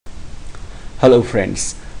Hello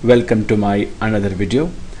friends, welcome to my another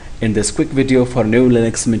video. In this quick video for new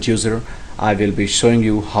Linux Mint user, I will be showing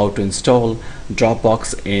you how to install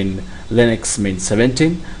Dropbox in Linux Mint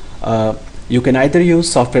 17. You can either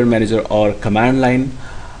use software manager or command line,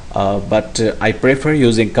 but I prefer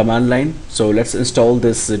using command line. So let's install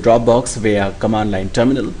this Dropbox via command line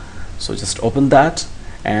terminal. So just open that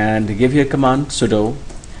and give your command sudo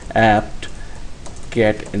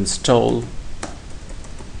apt-get install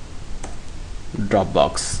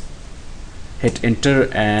Dropbox. Hit enter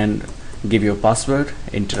and give your password.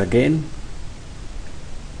 Enter again.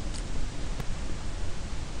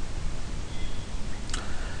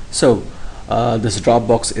 So this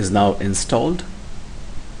Dropbox is now installed.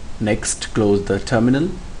 Next, close the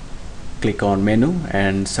terminal, click on menu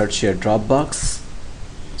and search your Dropbox.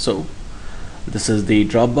 So this is the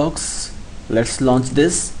Dropbox. Let's launch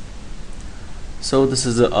this. So this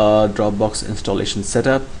is a Dropbox installation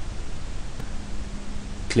setup.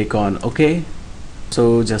 Click on OK.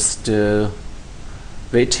 So just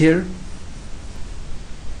wait here.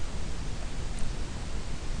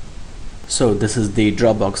 So this is the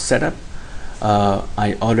Dropbox setup.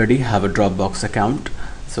 I already have a Dropbox account,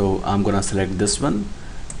 so I'm gonna select this one.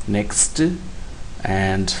 Next,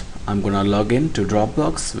 and I'm gonna log in to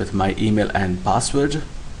Dropbox with my email and password.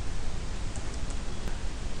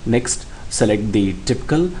 Next, select the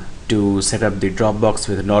typical to set up the Dropbox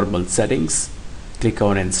with normal settings. Click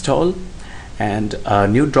on install, and a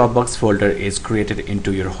new Dropbox folder is created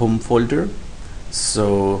into your home folder.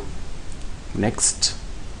 So next,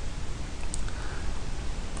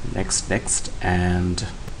 and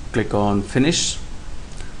click on finish.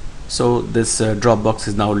 So this Dropbox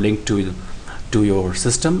is now linked to your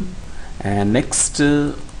system. And next,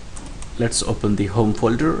 let's open the home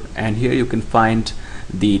folder, and here you can find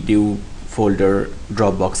the new folder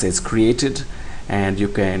Dropbox is created, and you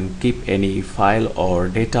can keep any file or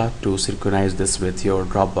data to synchronize this with your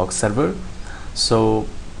Dropbox server. So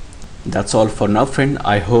that's all for now, friend.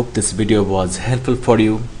 I hope this video was helpful for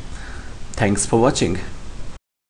you. Thanks for watching.